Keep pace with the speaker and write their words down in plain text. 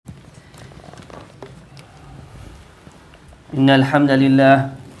إن الحمد لله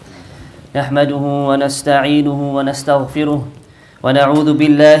نحمده ونستعينه ونستغفره ونعوذ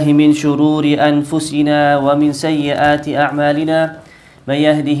بالله من شرور أنفسنا ومن سيئات أعمالنا من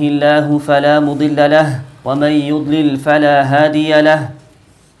يهده الله فلا مضل له ومن يضلل فلا هادي له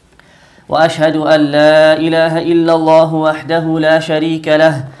وأشهد أن لا إله إلا الله وحده لا شريك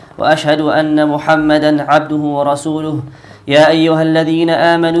له وأشهد أن محمدا عبده ورسوله يا أيها الذين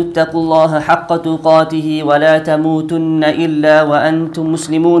آمنوا اتقوا الله حق تقاته ولا تموتن إلا وأنتم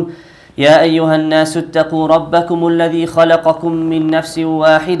مسلمون يا أيها الناس اتقوا ربكم الذي خلقكم من نفس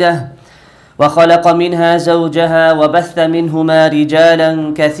واحدة وخلق منها زوجها وبث منهما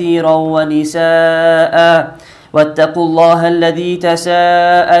رجالا كثيرا ونساء واتقوا الله الذي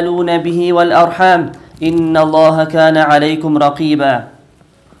تساءلون به والأرحام إن الله كان عليكم رقيبا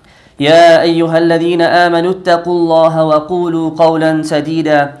يا أيها الذين آمنوا اتقوا الله وقولوا قولا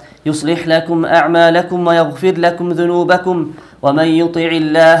سديدا يصلح لكم أعمالكم ويغفر لكم ذنوبكم ومن يطع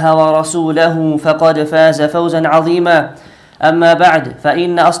الله ورسوله فقد فاز فوزا عظيما أما بعد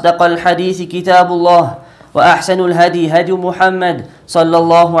فإن أصدق الحديث كتاب الله وأحسن الهدي هدي محمد صلى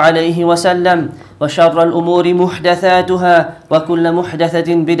الله عليه وسلم وشر الأمور محدثاتها وكل محدثة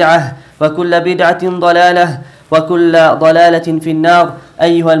بدعة وكل بدعة ضلالة وكل ضلالة في النار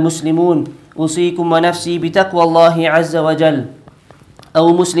أيها المسلمون أوصيكم ونفسي بتقوى الله عز وجل.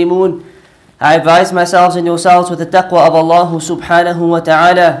 O Muslimun, I advise myself and yourselves with the taqwa of Allah subhanahu wa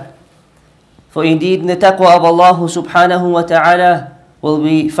ta'ala. For indeed in the taqwa of Allah subhanahu wa ta'ala will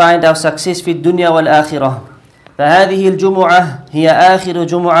we find our success في الدنيا والآخرة. فهذه الجمعة هي آخر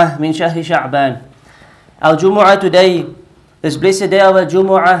جمعة من شهر شعبان. Our Jumu'ah today, this blessed day of our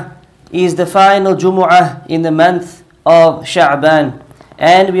Jumu'ah, is the final Jumu'ah in the month of Sha'ban.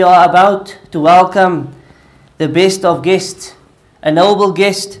 And we are about to welcome the best of guests, a noble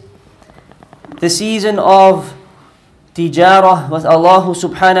guest, the season of Tijarah with Allah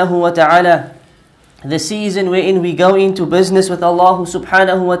subhanahu wa ta'ala, the season wherein we go into business with Allah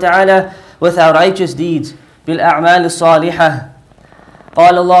subhanahu wa ta'ala with our righteous deeds, بالأعمال الصالحة.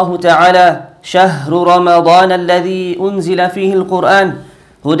 قال الله تعالى شهر رمضان الذي أنزل فيه القرآن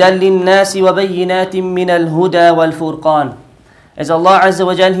هدى للناس وبينات من الهدى والفرقان. As Allah Azza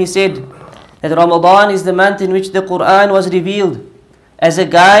wa Jal, He said that Ramadan is the month in which the Quran was revealed as a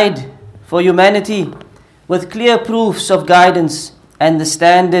guide for humanity with clear proofs of guidance and the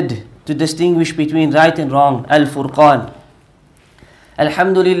standard to distinguish between right and wrong, Al-Furqan.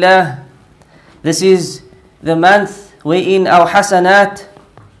 Alhamdulillah, this is the month wherein our hasanat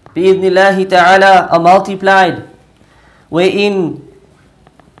bi'idhnillahi ta'ala are multiplied, wherein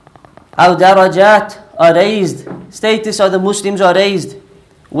our darajat are raised, status of the Muslims are raised,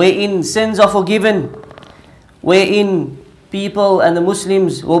 wherein sins are forgiven, wherein people and the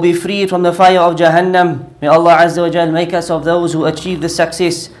Muslims will be freed from the fire of Jahannam. May Allah Azza wa Jal make us of those who achieve the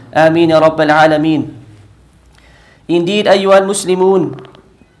success. Ameen ya Rabbal Alameen. Indeed, ayyuhal Muslimun,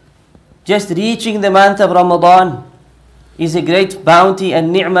 just reaching the month of Ramadan is a great bounty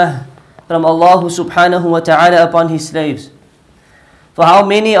and ni'mah from Allah subhanahu wa ta'ala upon His slaves. For how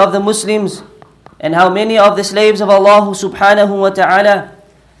many of the Muslims and how many of the slaves of Allah subhanahu wa ta'ala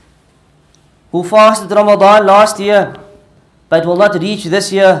who fasted Ramadan last year but will not reach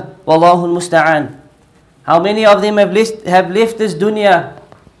this year, Wallahu al-musta'an. How many of them have left this dunya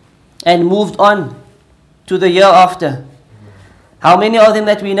and moved on to the year after? How many of them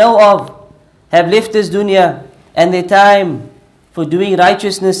that we know of have left this dunya and their time for doing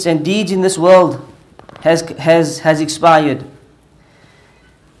righteousness and deeds in this world has expired?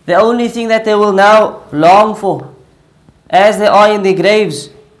 The only thing that they will now long for as they are in their graves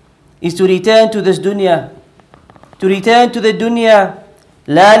is to return to this dunya. To return to the dunya,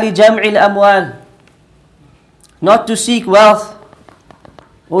 la li jam'il amwal, not to seek wealth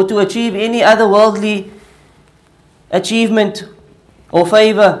or to achieve any other worldly achievement or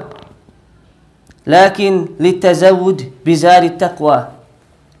favor, lakin litazawud bizari taqwa.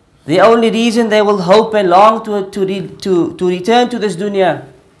 The only reason they will hope and long to return to this dunya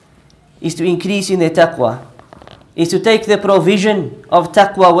is to increase in their taqwa, is to take the provision of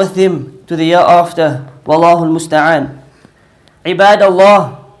taqwa with them to the year after. Wallahu al-musta'an.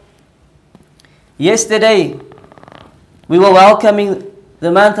 Ibadallah, yesterday we were welcoming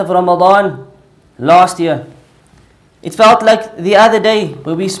the month of Ramadan last year. It felt like the other day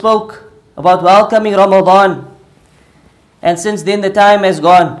where we spoke about welcoming Ramadan, and since then the time has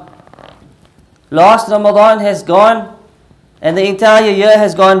gone. Last Ramadan has gone and the entire year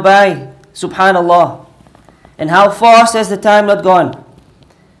has gone by. Subhanallah. And how fast has the time not gone?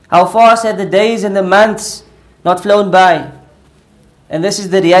 How fast have the days and the months not flown by? And this is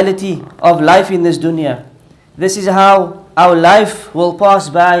the reality of life in this dunya. This is how our life will pass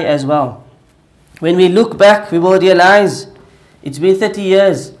by as well. When we look back, we will realize it's been 30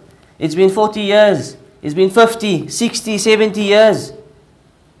 years, it's been 40 years, it's been 50, 60, 70 years.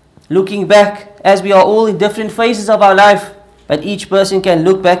 Looking back, as we are all in different phases of our life, but each person can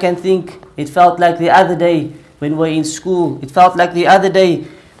look back and think, it felt like the other day when we were in school, it felt like the other day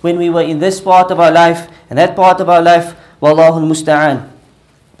when we were in this part of our life and that part of our life. Wallahu al-musta'an.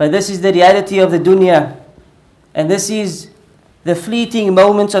 But this is the reality of the dunya, and this is the fleeting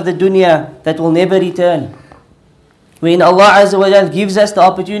moments of the dunya that will never return. When Allah Azza wa Jal gives us the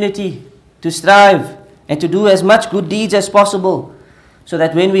opportunity to strive and to do as much good deeds as possible, so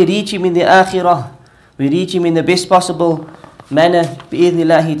that when we reach Him in the akhirah, we reach Him in the best possible manner,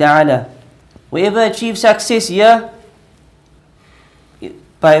 bi'idhnillahi ta'ala. Whoever achieves success here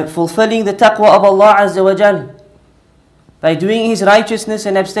by fulfilling the taqwa of Allah Azza wa Jal, by doing his righteousness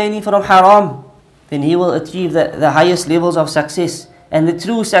and abstaining from haram, then he will achieve the highest levels of success and the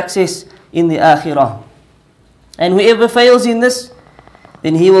true success in the akhirah. And whoever fails in this,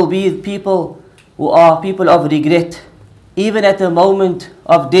 then he will be people who are people of regret, even at the moment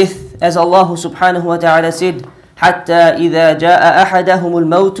of death, as Allah subhanahu wa ta'ala said, حَتَّى إِذَا جَاءَ أَحَدَهُمُ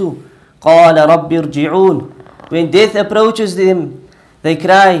الْمَوْتُ قَالَ رَبِّ ارْجِعُونَ. When death approaches them, they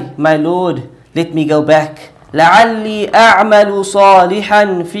cry, my Lord, let me go back. لَعَلِّي أَعْمَلُ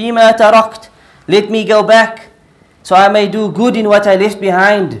صَالِحًا فِي مَا تَرَكْتُ. Let me go back so I may do good in what I left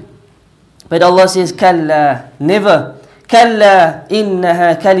behind. But Allah says, كَلَّا, never. كَلَّا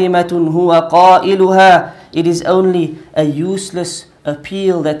إِنَّهَا كَلِمَةٌ هُوَ قَائِلُهَا. It is only a useless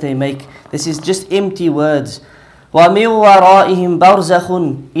appeal that they make. This is just empty words. وَمِنْ وَرَائِهِمْ بَرْزَخٌ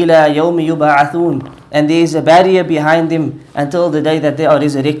إِلَى يَوْمِ يُبْعَثُونَ. And there is a barrier behind them until the day that they are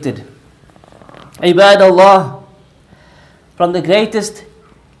resurrected. Ibad Allah, from the greatest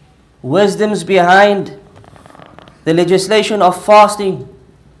wisdoms behind the legislation of fasting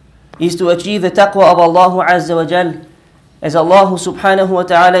is to achieve the taqwa of Allah Azza wa Jal. As Allah subhanahu wa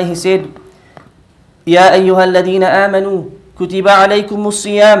ta'ala, He said, يَا أَيُّهَا الَّذِينَ آمَنُوا كُتِبَ عَلَيْكُمُ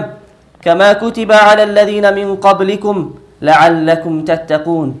الصِّيَامُ كَمَا كُتِبَ عَلَى الَّذِينَ مِنْ قَبْلِكُمْ لَعَلَّكُمْ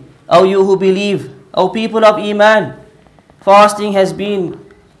تَتَّقُونَ. O you who believe, O people of Iman, fasting has been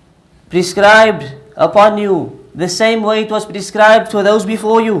prescribed upon you the same way it was prescribed to those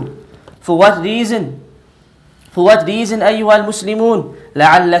before you. For what reason? For what reason, أيها المسلمون?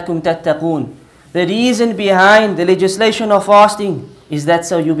 لَعَلَّكُمْ تَتَّقُونَ. The reason behind the legislation of fasting is that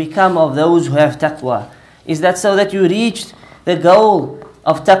so you become of those who have taqwa. Is that so that you reach the goal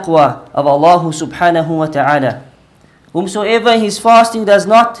of taqwa of Allah subhanahu wa ta'ala. Whomsoever his fasting does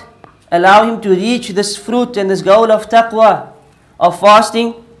not allow him to reach this fruit and this goal of taqwa, of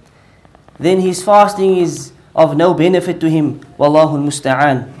fasting, then his fasting is of no benefit to him. Wallahu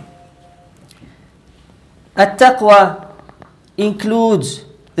al-musta'an. At-taqwa includes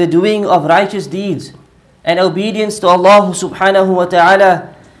the doing of righteous deeds and obedience to Allah subhanahu wa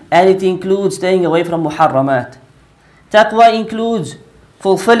ta'ala, and it includes staying away from muharramat. Taqwa includes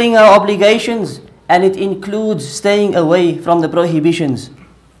fulfilling our obligations, and it includes staying away from the prohibitions.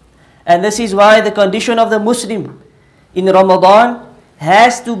 And this is why the condition of the Muslim in Ramadan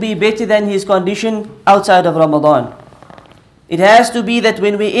has to be better than his condition outside of Ramadan. It has to be that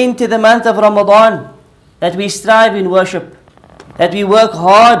when we enter the month of Ramadan, that we strive in worship, that we work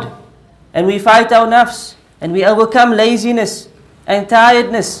hard, and we fight our nafs, and we overcome laziness and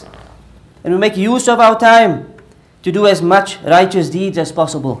tiredness, and we make use of our time to do as much righteous deeds as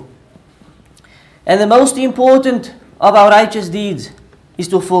possible. And the most important of our righteous deeds is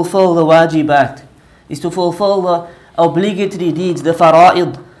to fulfill the wajibat, is to fulfill the obligatory deeds, the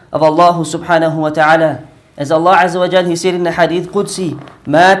fara'id of Allah subhanahu wa ta'ala. As Allah Azza wa Jal, He said in the Hadith Qudsi,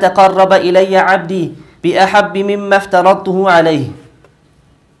 مَا تَقَرَّبَ إِلَيَّ عَبْدِي بِأَحَبِّ مِمَّا افْتَرَضْتُهُ عَلَيْهِ.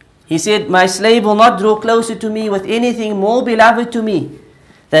 He said, my slave will not draw closer to me with anything more beloved to me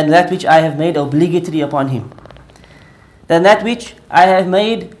than that which I have made obligatory upon him, than that which I have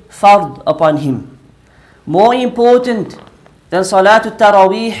made fard upon him. More important than Salatul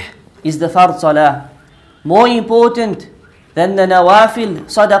Taraweeh is the fard salah. More important than the nawafil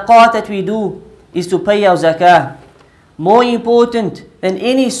sadaqat that we do is to pay our zakah. More important than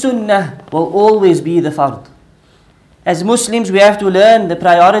any sunnah will always be the fard. As Muslims, we have to learn the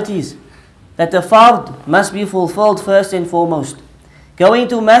priorities, that the fard must be fulfilled first and foremost. Going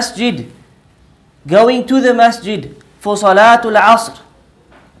to the masjid for Salatul Asr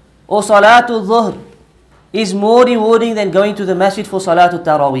or Salatul Dhuhr is more rewarding than going to the masjid for Salatul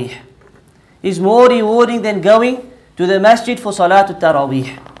Taraweeh. Is more rewarding than going to the masjid for Salatul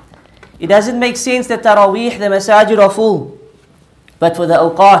Taraweeh. It doesn't make sense that Taraweeh, the masajid are full, but for the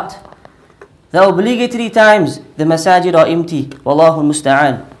awqat, The obligatory times, the masajid are empty. Wallahu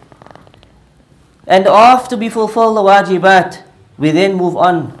musta'an. And after we fulfill the wajibat, we then move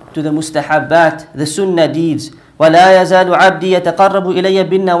on to the mustahabbat, the sunnah deeds. وَلَا يَزَالُ عَبْدِي يَتَقَرَّبُ إِلَيَّ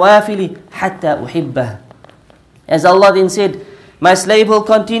بِالنَّوَافِلِ حَتَّى أُحِبَّهُ. As Allah then said, my slave will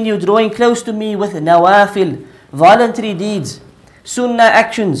continue drawing close to me with nawafil, voluntary deeds, sunnah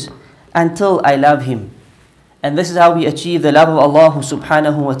actions, until I love him. And this is how we achieve the love of Allah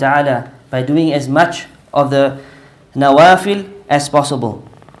subhanahu wa ta'ala, by doing as much of the nawafil as possible.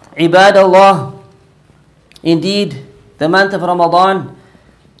 Ibadallah, indeed, the month of Ramadan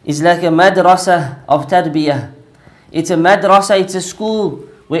is like a madrasa of tarbiyah. It's a madrasa, it's a school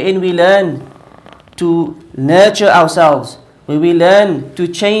wherein we learn to nurture ourselves, where we learn to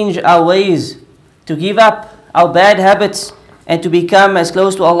change our ways, to give up our bad habits, and to become as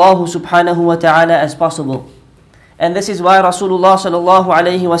close to Allah subhanahu wa ta'ala as possible. And this is why Rasulullah sallallahu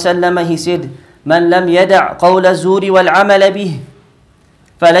alayhi wa sallam, he said, من لم يدع قول الزور والعمل به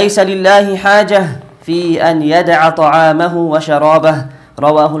فليس لله حاجة في أن يدع طعامه وشرابه.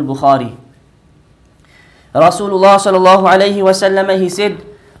 رواه البخاري. Rasulullah sallallahu alayhi wa sallam, he said,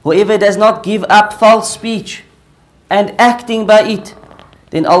 whoever does not give up false speech and acting by it,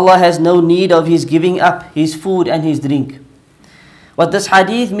 then Allah has no need of his giving up his food and his drink. What this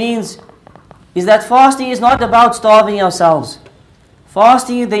hadith means is that fasting is not about starving ourselves.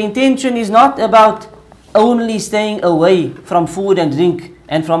 Fasting, the intention is not about only staying away from food and drink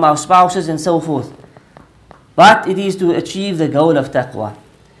and from our spouses and so forth, but it is to achieve the goal of taqwa.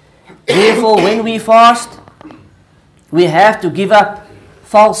 Therefore, when we fast, we have to give up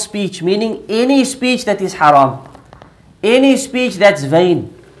false speech, meaning any speech that is haram, any speech that's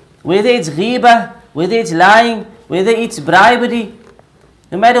vain, whether it's ghibah, whether it's lying, whether it's bribery,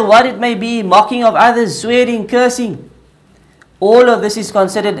 no matter what it may be, mocking of others, swearing, cursing. All of this is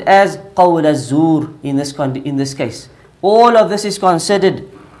considered as qawl az-zur in this case. All of this is considered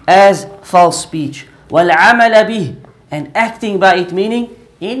as false speech. وَالْعَمَلَ بِهِ, and acting by it, meaning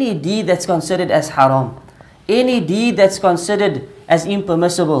any deed that's considered as haram, any deed that's considered as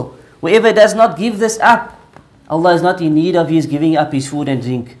impermissible. Whoever does not give this up, Allah is not in need of his giving up his food and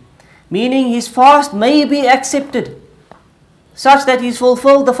drink. Meaning his fast may be accepted, such that he's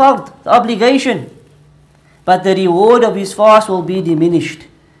fulfilled the fard, the obligation, but the reward of his fast will be diminished.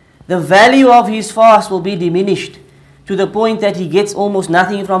 The value of his fast will be diminished to the point that he gets almost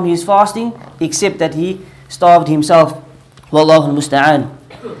nothing from his fasting except that he starved himself. Wallahu al-musta'an.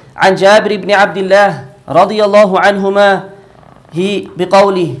 عن جابر بن عبد الله رضي الله عنهما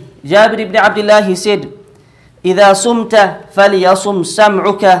بقوله, Jabir ibn Abdullah, he said, إذا صمت فليصم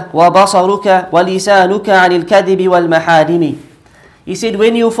سمعك وبصرك ولسانك عن الكذب والمحارم. He said,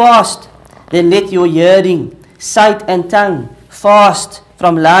 when you fast, then let your hearing, sight and tongue fast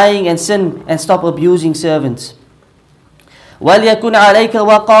from lying and sin, and stop abusing servants. وَلْيَكُنْ عَلَيْكَ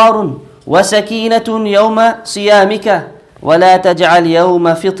وَقَارٌ وَسَكِينَةٌ يَوْمَ صِيَامِكَ وَلَا تَجْعَلْ يَوْمَ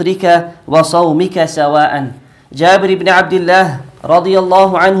فِطْرِكَ وَصَوْمِكَ سَوَاءً. Jabir ibn Abdullah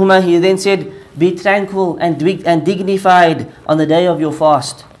radiyallahu anhuma, he then said, be tranquil and dignified on the day of your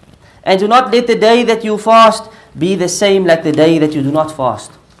fast, and do not let the day that you fast be the same like the day that you do not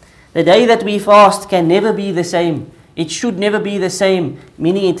fast. The day that we fast can never be the same. It should never be the same,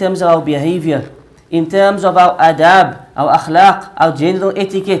 meaning in terms of our behavior, in terms of our adab, our akhlaq, our general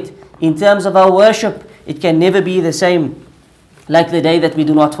etiquette, in terms of our worship, it can never be the same like the day that we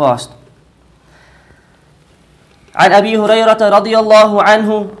do not fast. عن أبي هريرة رضي الله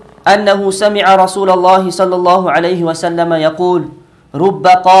عنه أنه سمع رسول الله صلى الله عليه وسلم يقول رب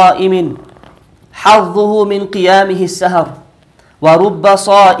قائم حظه من قيامه السهر ورب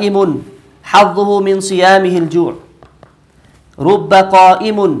صائم حظه من صيامه الجوع. رب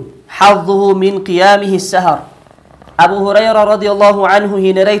قائم حظه من قيامه السهر. Abu Hurairah radiallahu anhu,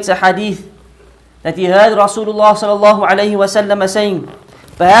 he narrates a hadith that he heard Rasulullah sallallahu alayhi wa sallam saying,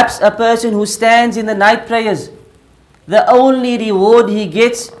 perhaps a person who stands in the night prayers, the only reward he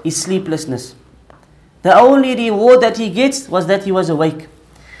gets is sleeplessness. The only reward that he gets was that he was awake.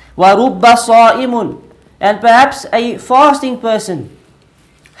 وَرُبَّ صَائِمٌ, and perhaps a fasting person,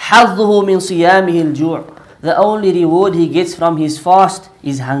 حَظُّهُ مِنْ صِيَامِهِ الْجُوعِ, the only reward he gets from his fast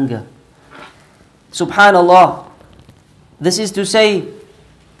is hunger. Subhanallah. This is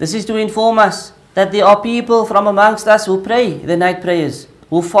to inform us that there are people from amongst us who pray the night prayers,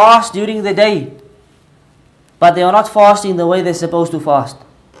 who fast during the day, but they are not fasting the way they're supposed to fast.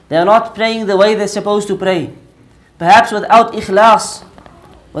 They are not praying the way they're supposed to pray. Perhaps without ikhlas,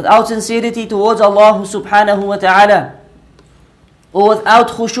 without sincerity towards Allah subhanahu wa ta'ala, or without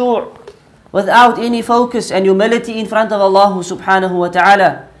khushu', without any focus and humility in front of Allah subhanahu wa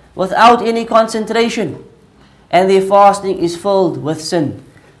ta'ala. without any concentration. And their fasting is filled with sin,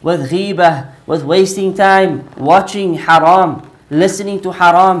 with ghibah, with wasting time, watching haram, listening to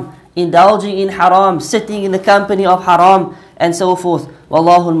haram, indulging in haram, sitting in the company of haram, and so forth.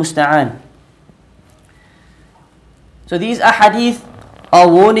 Wallahu al-musta'an. So these ahadith are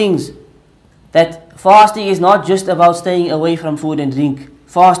warnings that fasting is not just about staying away from food and drink.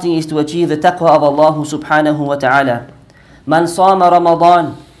 Fasting is to achieve the taqwa of Allah subhanahu wa ta'ala. Man sama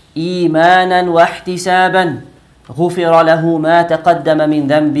Ramadan imanan wa ihtisaban ghufira lahu ma taqaddama min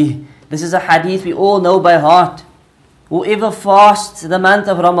dhanbih. This is a hadith we all know by heart. Whoever fasts the month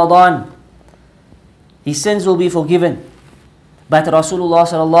of Ramadan, his sins will be forgiven. But Rasulullah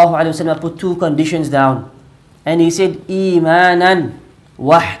sallallahu alaihi wasallam put two conditions down. And he said, imanan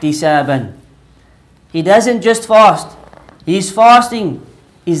wa ihtisaban. He doesn't just fast. His fasting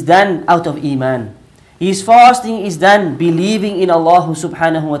is done out of iman. His fasting is done believing in Allah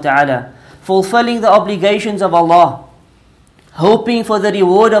subhanahu wa ta'ala, fulfilling the obligations of Allah, hoping for the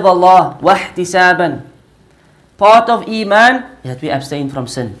reward of Allah, wa ihtisaban. Part of iman is that we abstain from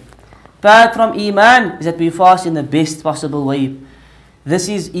sin. Part from iman is that we fast in the best possible way. This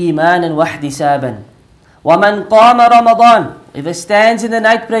is iman and wa ihtisaban. وَمَنْ قَامَ رَمَضَانَ. If it stands in the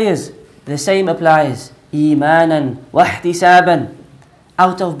night prayers, the same applies. إِيمَانًا وَاحْتِسَابًا.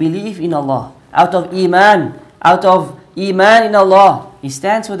 Out of belief in Allah, out of iman in Allah. He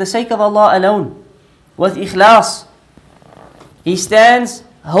stands for the sake of Allah alone, with ikhlas. He stands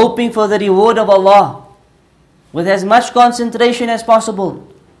hoping for the reward of Allah, with as much concentration as possible.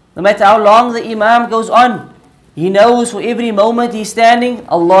 No matter how long the imam goes on, he knows for every moment he's standing,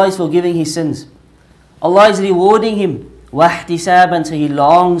 Allah is forgiving his sins. Allah is rewarding him. وَاحْتِسَابًا. So he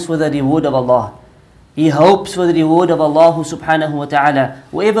longs for the reward of Allah. He hopes for the reward of Allah subhanahu wa ta'ala.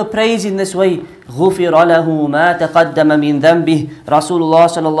 Whoever prays in this way, غُفِرَ لَهُ مَا تَقَدَّمَ مِنْ ذَنْبِهِ. Rasulullah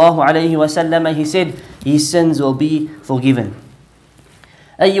sallallahu alayhi wa sallam, he said, his sins will be forgiven.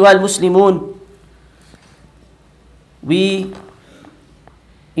 أيها المسلمون, we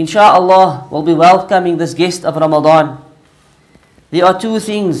inshallah will be welcoming this guest of Ramadan. There are two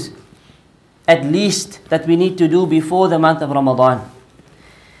things at least that we need to do before the month of Ramadan.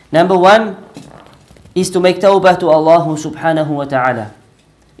 Number one is to make tawbah to Allah subhanahu wa ta'ala.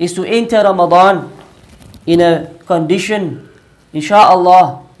 Is to enter Ramadan in a condition,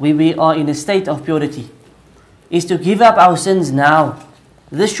 inshallah, where we are in a state of purity. Is to give up our sins now.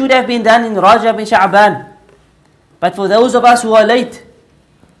 This should have been done in Rajab and Sha'ban. But for those of us who are late,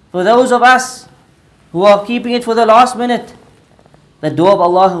 for those of us who are keeping it for the last minute, the door of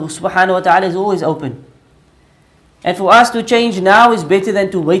Allah subhanahu wa ta'ala is always open. And for us to change now is better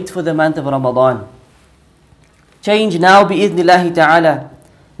than to wait for the month of Ramadan. Change now bi'idhnillahi ta'ala.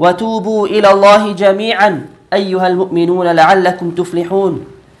 وَتُوبُوا إِلَى اللَّهِ جَمِيعًا أَيُّهَا الْمُؤْمِنُونَ لَعَلَّكُمْ تُفْلِحُونَ.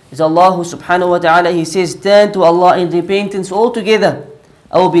 As Allah subhanahu wa ta'ala, He says, turn to Allah in repentance altogether,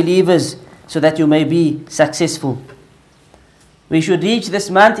 O believers, so that you may be successful. We should reach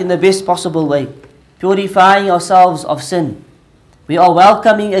this month in the best possible way, purifying ourselves of sin. We are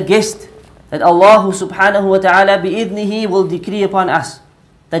welcoming a guest that Allah subhanahu wa ta'ala bi'idnihi will decree upon us,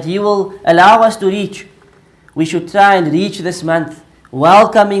 that He will allow us to reach. We should try and reach this month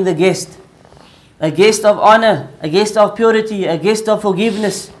welcoming the guest, a guest of honor, a guest of purity, a guest of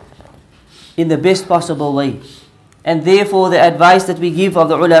forgiveness, in the best possible way. And therefore the advice that we give of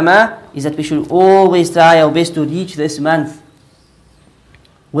the ulama is that we should always try our best to reach this month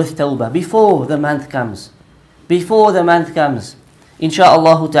with tawbah, before the month comes. Before the month comes,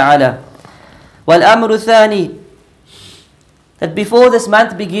 insha'Allah ta'ala. Wal-amru thani, that before this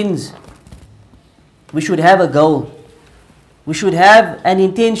month begins, we should have a goal. We should have an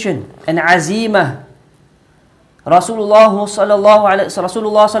intention, an azimah. Rasulullah sallallahu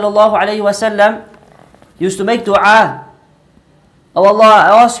alayhi wa sallam used to make dua. Oh Allah,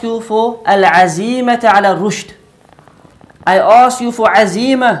 I ask you for al-azimata ala rushd. I ask you for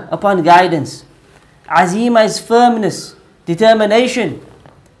azimah upon guidance. Azimah is firmness, determination,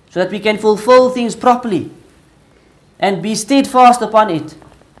 so that we can fulfill things properly and be steadfast upon it.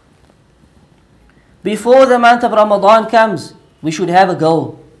 Before the month of Ramadan comes, we should have a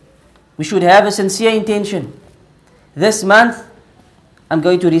goal. We should have a sincere intention. This month, I'm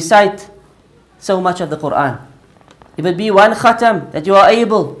going to recite so much of the Quran. If it be one khatam that you are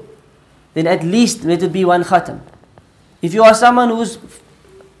able, then at least let it be one khatam. If you are someone who's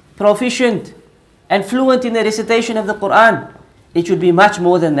proficient and fluent in the recitation of the Quran, it should be much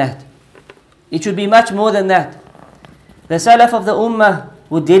more than that. It should be much more than that. The Salaf of the Ummah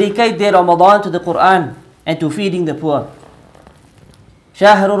would dedicate their Ramadan to the Quran and to feeding the poor.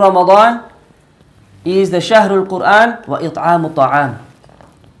 Shahrul Ramadan is the Shahrul Quran wa it'amu ta'am.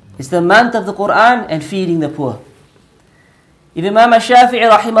 It's the month of the Quran and feeding the poor. If Imam Shafi'i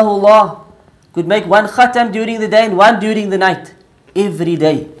rahimahullah could make one khatam during the day and one during the night, every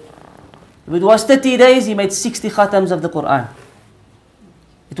day. If it was 30 days, he made 60 khatams of the Quran.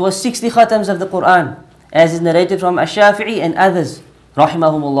 It was 60 khatams of the Quran, as is narrated from Ash-Shafi'i and others,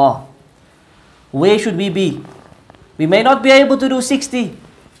 rahimahumullah. Where should we be? We may not be able to do 60,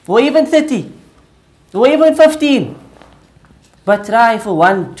 or even 30, or even 15. But try for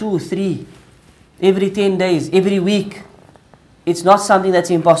 1, 2, 3, every 10 days, every week. It's not something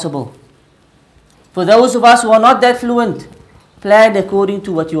that's impossible. For those of us who are not that fluent, plan according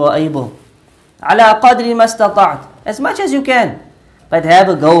to what you are able. عَلَىٰ قَدْرِ مَا اسْتَطَعْتَ, as much as you can, but have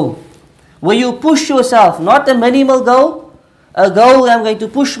a goal. Where you push yourself, not a minimal goal, a goal I'm going to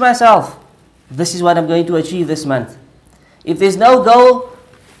push myself. This is what I'm going to achieve this month. If there's no goal,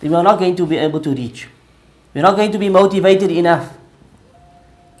 then we're not going to be able to reach. We're not going to be motivated enough.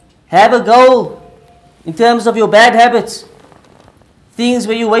 Have a goal in terms of your bad habits. Things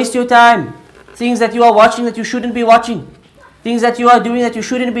where you waste your time. Things that you are watching that you shouldn't be watching. Things that you are doing that you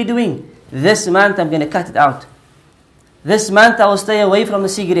shouldn't be doing. This month I'm going to cut it out. This month I will stay away from the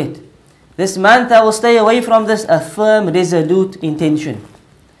cigarette. This month I will stay away from this, a firm, resolute intention.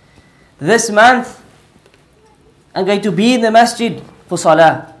 This month I'm going to be in the masjid for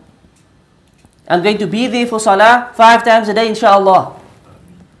salah. I'm going to be there for salah 5 times a day, inshallah.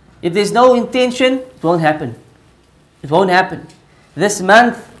 If there's no intention, it won't happen. It won't happen. This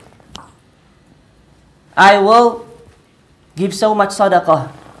month, I will give so much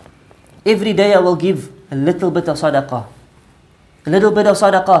sadaqah. Every day I will give a little bit of sadaqah. A little bit of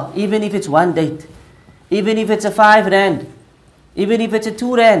sadaqah, even if it's 1 date. Even if it's a 5 rand. Even if it's a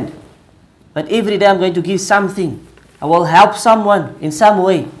 2 rand. But every day I'm going to give something. I will help someone in some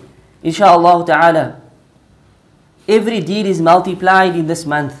way. Insha'Allah ta'ala. Every deed is multiplied in this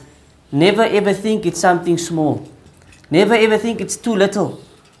month. Never ever think it's something small. Never ever think it's too little.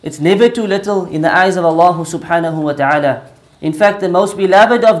 It's never too little in the eyes of Allah subhanahu wa ta'ala. In fact, the most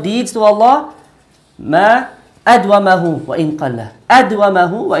beloved of deeds to Allah, ma adwamahu wa in qalla.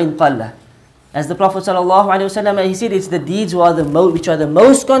 Adwamahu wa in qalla. As the Prophet sallallahu alaihi wasallam, he said, it's the deeds which are the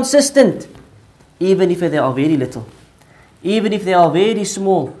most consistent, even if they are very little. Even if they are very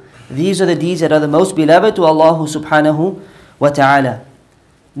small. These are the deeds that are the most beloved to Allah subhanahu wa ta'ala.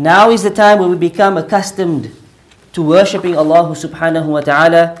 Now is the time where we become accustomed to worshipping Allah subhanahu wa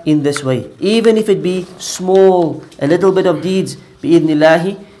ta'ala in this way. Even if it be small, a little bit of deeds, بإذن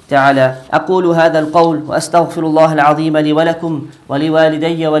الله تعالى. أقول هذا القول وأستغفر الله العظيم لي ولكم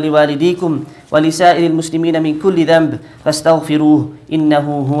ولوالدي ولوالديكم ولسائر المسلمين من كل ذنب فاستغفروه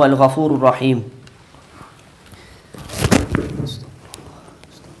إنه هو الغفور الرحيم.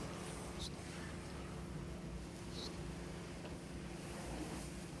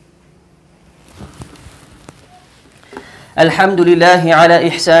 الحمد لله على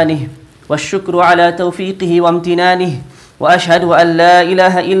إحسانه والشكر على توفيقه وامتنانه وأشهد أن لا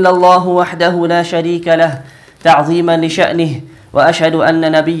إله إلا الله وحده لا شريك له تعظيما لشأنه وأشهد أن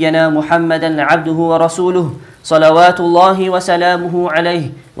نبينا محمدا عبده ورسوله صلوات الله وسلامه عليه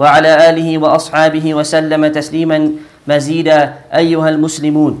وعلى آله وأصحابه وسلم تسليما مزيدا أيها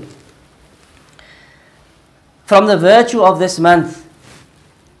المسلمون. From the virtue of this month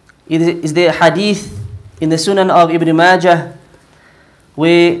is the hadith in the Sunan of Ibn Majah,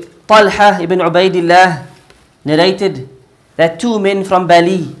 where Talha ibn Ubaidillah narrated that 2 men from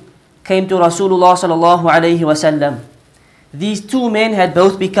Bali came to Rasulullah sallallahu alayhi wasallam. These 2 men had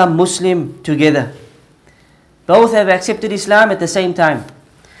both become Muslim together. Both have accepted Islam at the same time.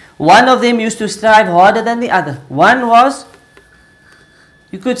 One of them used to strive harder than the other. One was,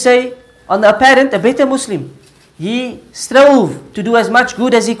 you could say, on the apparent, a better Muslim. He strove to do as much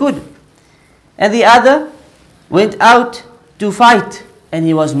good as he could. And the other went out to fight and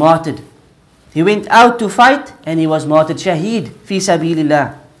he was martyred. He went out to fight and he was martyred. Shaheed fi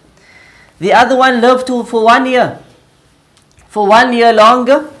sabilillah. The other one lived for 1 year. For 1 year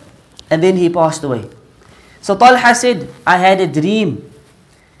longer, and then he passed away. So Talha said, I had a dream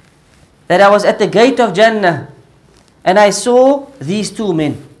that I was at the gate of Jannah and I saw these 2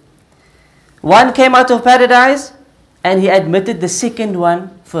 men. One came out of paradise and he admitted the second one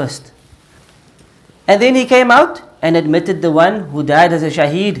first. And then he came out and admitted the one who died as a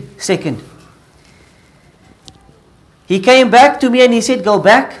shaheed second. He came back to me and he said, go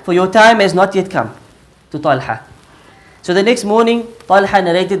back, for your time has not yet come, to Talha. So the next morning, Talha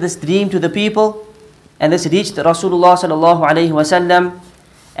narrated this dream to the people, and this reached Rasulullah sallallahu alayhi wasallam.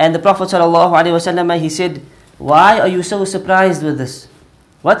 And the Prophet sallallahu alayhi wasallam, he said, why are you so surprised with this?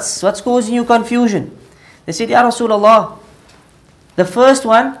 What's causing you confusion? They said, Ya Rasulullah, the first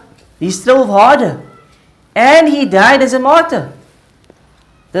one He strove harder. And he died as a martyr.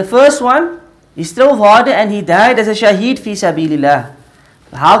 The first one, he strove harder and he died as a shaheed fi sabilillah.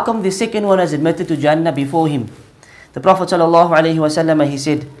 How come the second one was admitted to Jannah before him? The Prophet ﷺ, he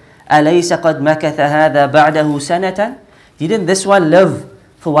said, أَلَيْسَ قَدْ مَكَثَ هَذَا بَعْدَهُ سَنَةً? Didn't this one live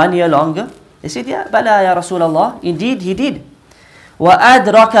for 1 year longer? They said, yeah, Bala ya Rasulullah. Indeed, he did.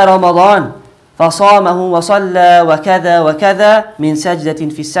 وَأَدْرَكَ رَمَضَانَ فَصَامَهُ وَصَلَّى وَكَذَا وَكَذَا مِنْ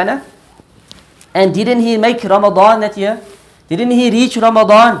سَجْدَةٍ فِي السَّنَةِ. And didn't he make Ramadan that year? Didn't he reach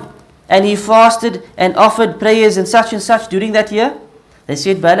Ramadan? And he fasted and offered prayers and such during that year? They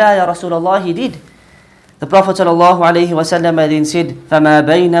said, Bala ya Rasulullah, he did. The Prophet ﷺ then said, فَمَا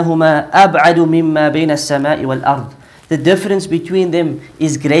بَيْنَهُمَا أَبْعَدُ مِمَّا بَيْنَ السَّمَاءِ وَالْأَرْضِ. The difference between them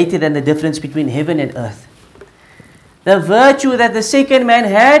is greater than the difference between heaven and earth. The virtue that the second man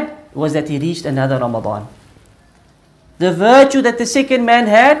had was that he reached another Ramadan. The virtue that the second man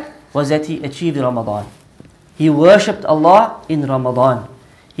had was that he achieved Ramadan. He worshipped Allah in Ramadan.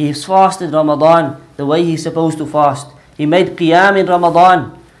 He fasted Ramadan the way he's supposed to fast. He made qiyam in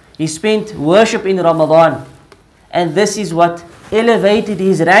Ramadan. He spent worship in Ramadan. And this is what elevated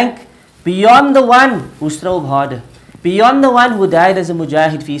his rank beyond the one who strove harder, beyond the one who died as a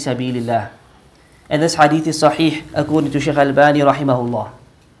mujahid fi sabilillah. And this hadith is sahih according to Shaykh Albani rahimahullah.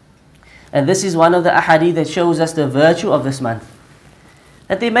 And this is one of the ahadith that shows us the virtue of this month.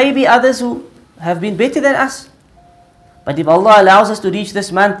 That there may be others who have been better than us. But if Allah allows us to reach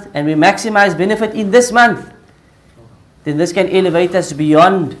this month and we maximize benefit in this month, then this can elevate us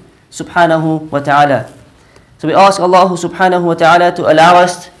beyond subhanahu wa ta'ala. So we ask Allah subhanahu wa ta'ala to allow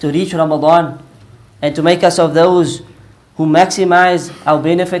us to reach Ramadan and to make us of those who maximize our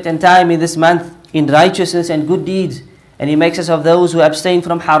benefit and time in this month in righteousness and good deeds. And He makes us of those who abstain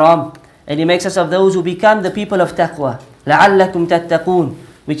from haram. And He makes us of those who become the people of taqwa. لَعَلَّكُمْ تَتَّقُونَ,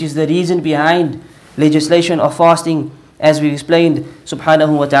 which is the reason behind legislation of fasting, as we explained,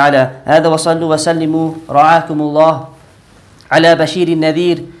 subhanahu wa ta'ala. هذا وصلوا وسلموا رعاكم الله على بشير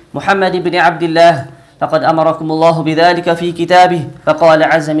النذير محمد بن عبد الله فقد أمركم الله بذلك في كتابه فقال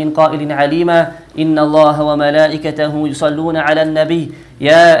عز من قائل عليما إن الله وملائكته يصلون على النبي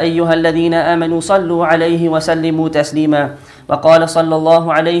يا أيها الذين آمنوا صلوا عليه وسلموا تسليما وقال صلى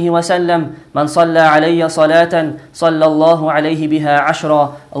الله عليه وسلم من صلى علي صلاة صلى الله عليه بها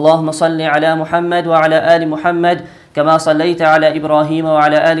عشرا اللهم صل على محمد وعلى آل محمد كما صليت على إبراهيم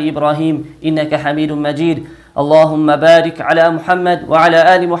وعلى آل إبراهيم إنك حميد مجيد اللهم بارك على محمد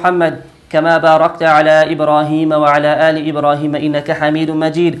وعلى آل محمد كما باركت على إبراهيم وعلى آل إبراهيم إنك حميد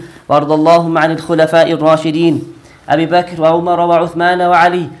مجيد وارض اللهم عن الخلفاء الراشدين أبي بكر وعمر وعثمان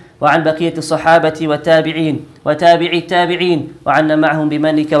وعلي وعن بقية الصحابة والتابعين وتابعي التابعين وعنا معهم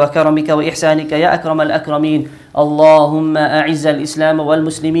بمنك وكرمك وإحسانك يا أكرم الأكرمين اللهم أعز الإسلام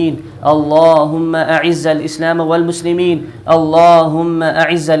والمسلمين اللهم أعز الإسلام والمسلمين اللهم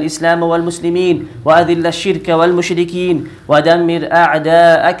أعز الإسلام والمسلمين وأذل الشرك والمشركين ودمر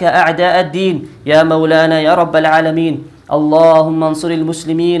أعداءك أعداء الدين يا مولانا يا رب العالمين اللهم انصر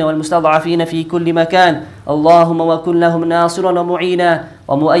المسلمين والمستضعفين في كل مكان اللهم وكن لهم ناصرا ومعينا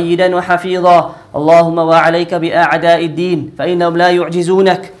ومؤيدا وحفيظا اللهم وعليك بأعداء الدين فإنهم لا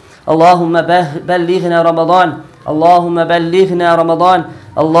يعجزونك اللهم بلغنا رمضان اللهم بلغنا رمضان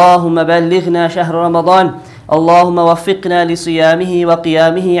اللهم بلغنا شهر رمضان اللهم وفقنا لصيامه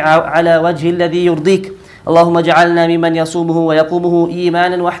وقيامه على وجه الذي يرضيك اللهم اجعلنا ممن يصومه ويقومه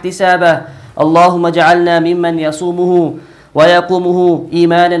إيمانا واحتسابا اللهم اجعلنا ممن يصومه ويقومه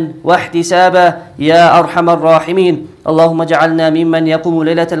إيمانا واحتسابا يا أرحم الراحمين اللهم اجعلنا ممن يقوم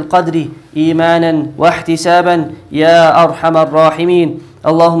ليلة القدر إيمانا واحتسابا يا أرحم الراحمين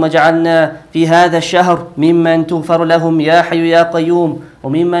اللهم اجعلنا في هذا الشهر ممن تغفر لهم يا حي يا قيوم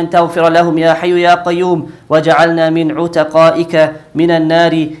وممن تغفر لهم يا حي يا قيوم واجعلنا من عتقائك من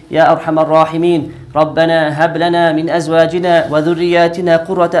النار يا أرحم الراحمين ربنا هب لنا من أزواجنا وذرياتنا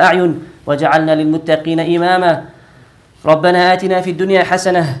قرة أعين واجعلنا للمتقين إماما ربنا آتنا في الدنيا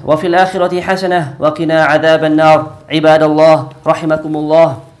حسنة وفي الآخرة حسنة وقنا عذاب النار عباد الله رحمكم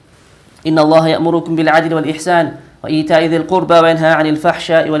الله إن الله يأمركم بالعدل والإحسان وإيتاء ذي القربى وينهى عن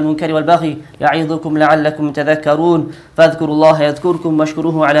الفحشاء والمنكر والبغي يعظكم لعلكم تذكرون فاذكروا الله يذكركم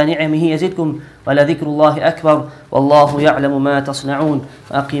واشكروه على نعمه يزدكم ولذكر الله أكبر والله يعلم ما تصنعون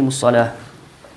وأقيموا الصلاة